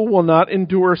people will not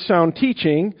endure sound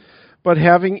teaching, but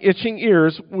having itching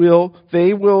ears,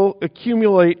 they will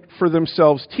accumulate for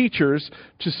themselves teachers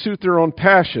to suit their own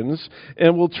passions,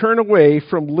 and will turn away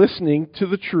from listening to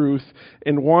the truth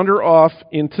and wander off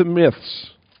into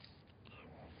myths.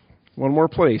 One more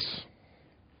place.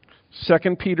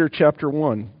 2 Peter chapter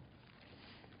 1.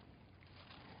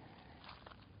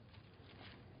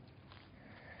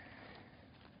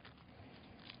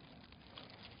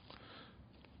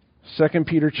 Second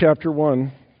Peter chapter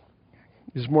 1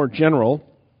 is more general.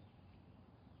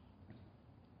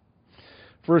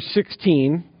 Verse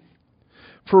 16,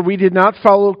 for we did not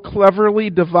follow cleverly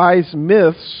devised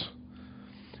myths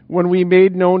when we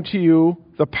made known to you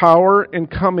the power and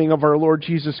coming of our Lord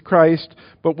Jesus Christ,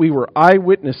 but we were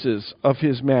eyewitnesses of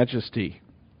His majesty.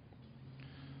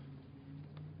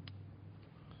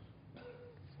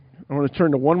 I want to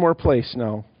turn to one more place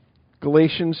now.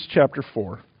 Galatians chapter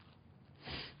 4.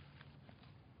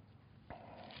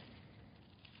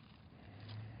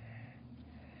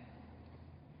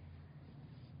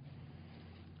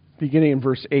 Beginning in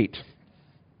verse 8.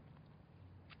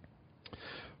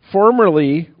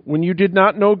 Formerly, when you did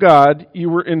not know God, you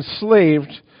were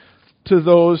enslaved to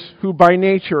those who by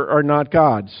nature are not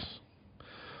God's.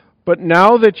 But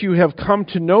now that you have come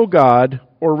to know God,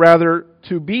 or rather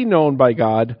to be known by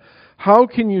God, how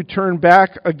can you turn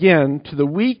back again to the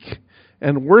weak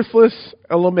and worthless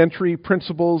elementary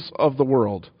principles of the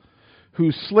world,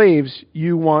 whose slaves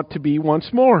you want to be once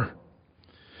more?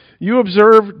 You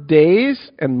observe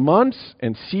days and months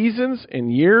and seasons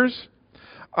and years.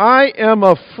 I am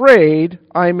afraid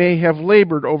I may have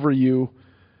labored over you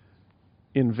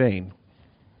in vain.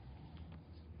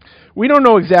 We don't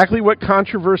know exactly what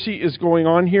controversy is going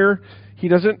on here. He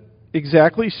doesn't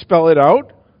exactly spell it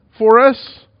out for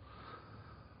us,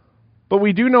 but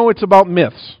we do know it's about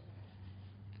myths.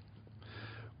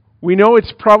 We know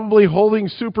it's probably holding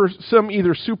some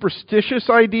either superstitious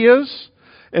ideas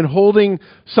and holding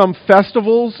some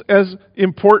festivals as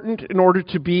important in order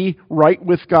to be right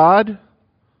with God,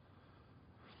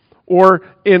 or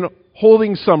in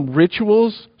holding some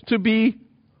rituals to be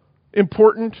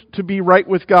important to be right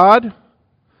with God.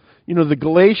 You know, the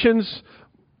Galatians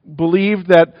believed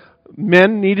that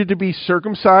men needed to be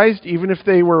circumcised even if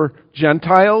they were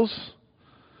Gentiles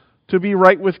to be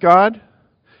right with God.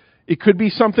 It could be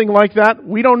something like that.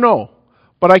 We don't know.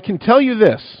 But I can tell you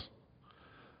this.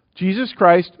 Jesus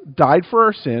Christ died for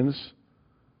our sins.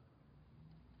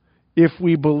 If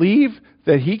we believe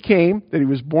that He came, that He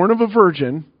was born of a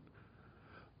virgin,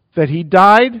 that He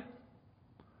died,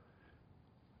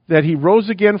 that He rose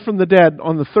again from the dead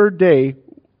on the third day,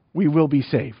 we will be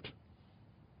saved.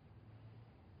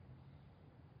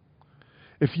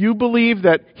 If you believe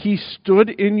that He stood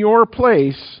in your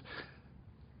place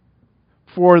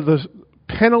for the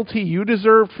penalty you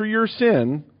deserved for your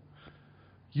sin,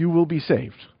 you will be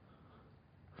saved.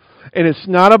 And it's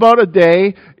not about a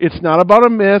day, it's not about a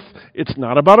myth, it's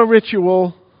not about a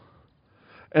ritual,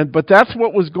 but that's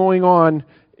what was going on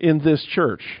in this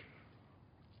church.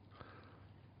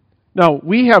 Now,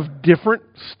 we have different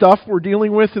stuff we're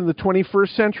dealing with in the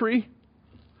 21st century,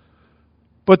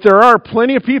 but there are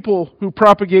plenty of people who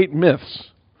propagate myths.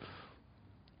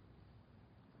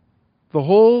 The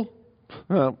whole,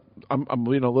 I'm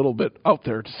being a little bit out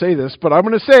there to say this, but I'm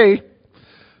going to say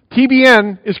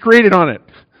TBN is created on it.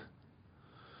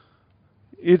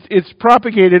 It's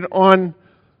propagated on,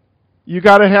 you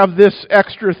got to have this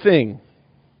extra thing.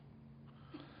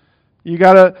 You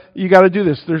got to do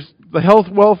this. There's the health,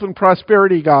 wealth, and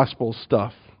prosperity gospel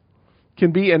stuff.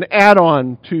 Can be an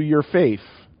add-on to your faith.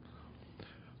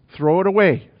 Throw it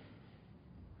away.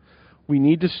 We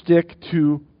need to stick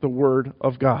to the Word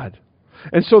of God.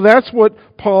 And so that's what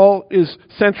Paul's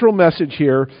central message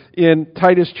here in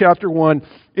Titus chapter 1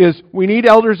 is. We need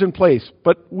elders in place,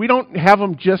 but we don't have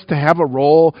them just to have a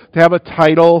role, to have a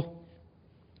title.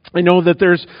 I know that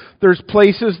there's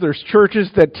places, there's churches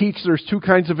that teach there's two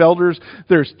kinds of elders.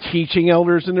 There's teaching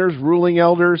elders and there's ruling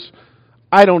elders.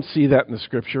 I don't see that in the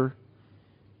Scripture.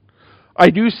 I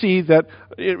do see that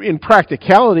in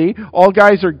practicality, all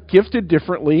guys are gifted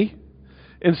differently,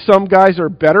 and some guys are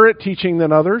better at teaching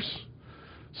than others.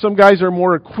 Some guys are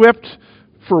more equipped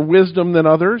for wisdom than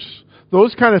others.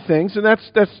 Those kind of things, and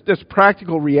that's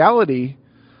practical reality.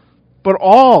 But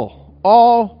all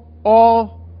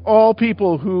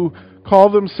people who call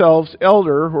themselves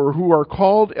elder, or who are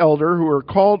called elder, who are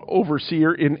called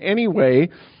overseer in any way,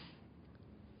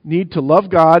 need to love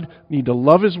God, need to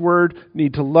love His Word,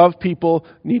 need to love people,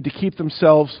 need to keep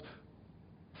themselves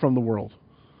from the world.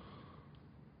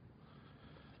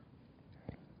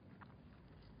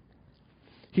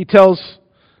 He tells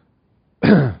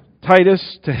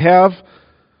Titus to have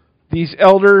these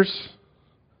elders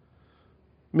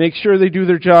make sure they do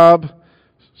their job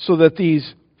so that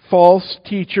these false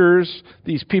teachers,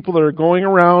 these people that are going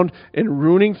around and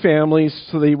ruining families,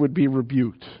 so they would be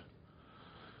rebuked,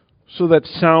 so that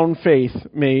sound faith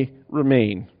may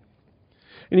remain.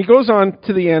 And he goes on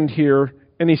to the end here,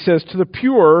 and he says, to the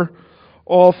pure,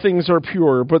 all things are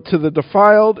pure, but to the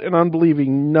defiled and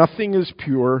unbelieving, nothing is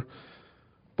pure.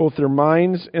 Both their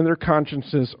minds and their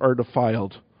consciences are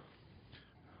defiled.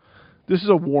 This is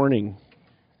a warning.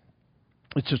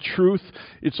 It's a truth.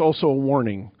 It's also a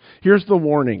warning. Here's the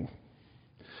warning.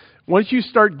 Once you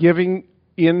start giving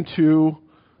into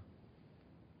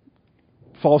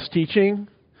false teaching,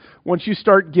 once you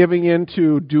start giving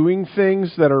into doing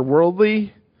things that are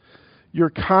worldly, your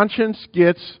conscience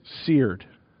gets seared.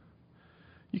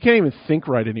 You can't even think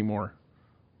right anymore.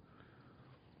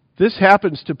 This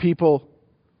happens to people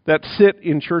that sit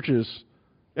in churches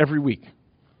every week.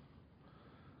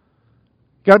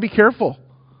 Got to be careful.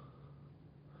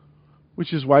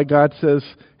 Which is why God says,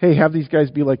 hey, have these guys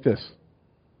be like this.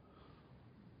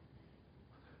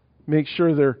 Make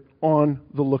sure they're on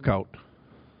the lookout.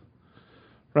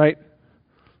 Right?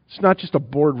 It's not just a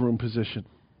boardroom position.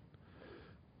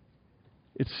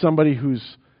 It's somebody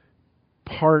who's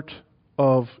part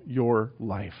of your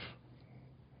life.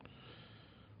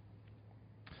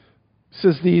 It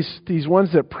says these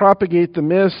ones that propagate the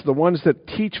myths, the ones that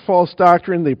teach false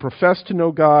doctrine, they profess to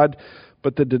know God,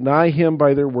 but they deny Him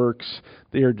by their works.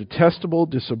 They are detestable,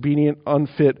 disobedient,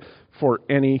 unfit for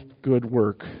any good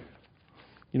work.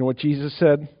 You know what Jesus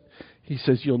said? He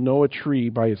says, you'll know a tree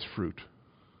by its fruit.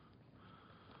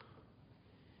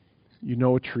 You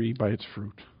know a tree by its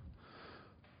fruit.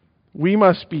 We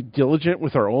must be diligent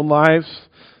with our own lives,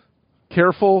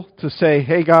 careful to say,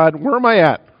 hey God, where am I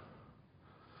at?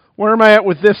 Where am I at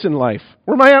with this in life?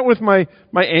 Where am I at with my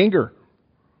anger?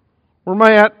 Where am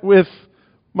I at with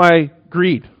my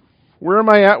greed? Where am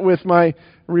I at with my...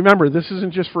 Remember, this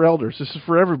isn't just for elders. This is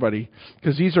for everybody.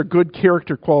 Because these are good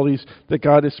character qualities that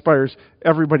God aspires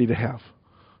everybody to have.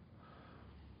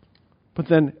 But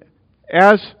then,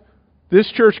 as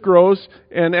this church grows,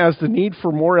 and as the need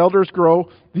for more elders grow,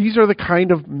 these are the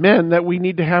kind of men that we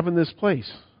need to have in this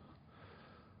place.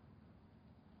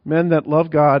 Men that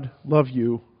love God, love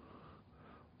you,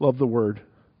 love the Word,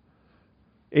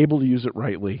 able to use it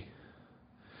rightly,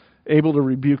 able to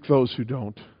rebuke those who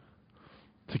don't,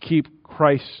 to keep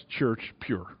Christ's church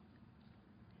pure.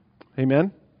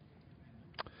 Amen?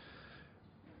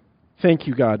 Thank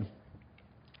you, God.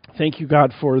 Thank you,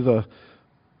 God, for the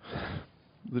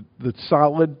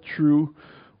solid, true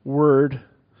Word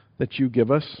that you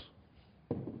give us.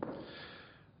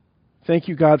 Thank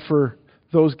you, God, for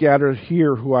those gathered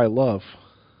here who I love.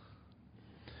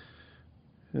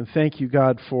 And thank you,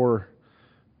 God, for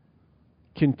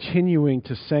continuing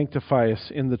to sanctify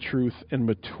us in the truth and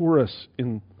mature us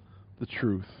in the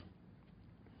truth.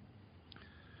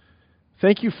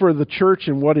 Thank you for the church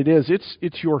and what it is.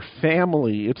 It's your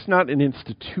family. It's not an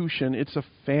institution. It's a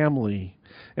family.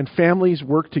 And families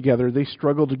work together. They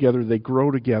struggle together. They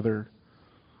grow together.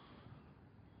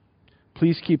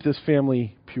 Please keep this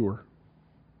family pure.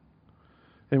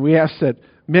 And we ask that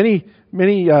many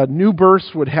new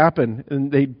births would happen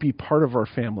and they'd be part of our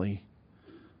family.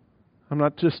 I'm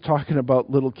not just talking about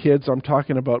little kids. I'm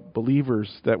talking about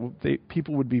believers, that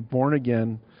people would be born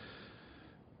again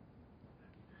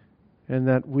and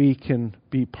that we can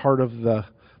be part of the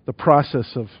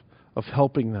process of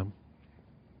helping them.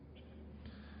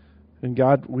 And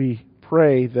God, we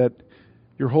pray that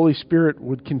your Holy Spirit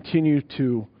would continue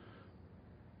to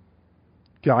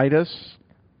guide us,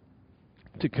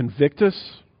 to convict us,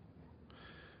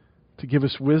 to give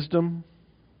us wisdom.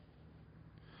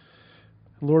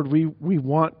 Lord, we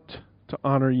want to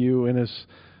honor you, and as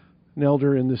an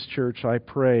elder in this church, I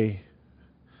pray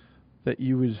that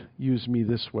you would use me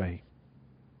this way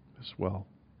as well.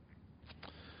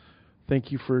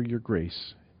 Thank you for your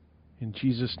grace. In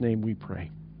Jesus' name we pray.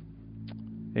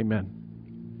 Amen.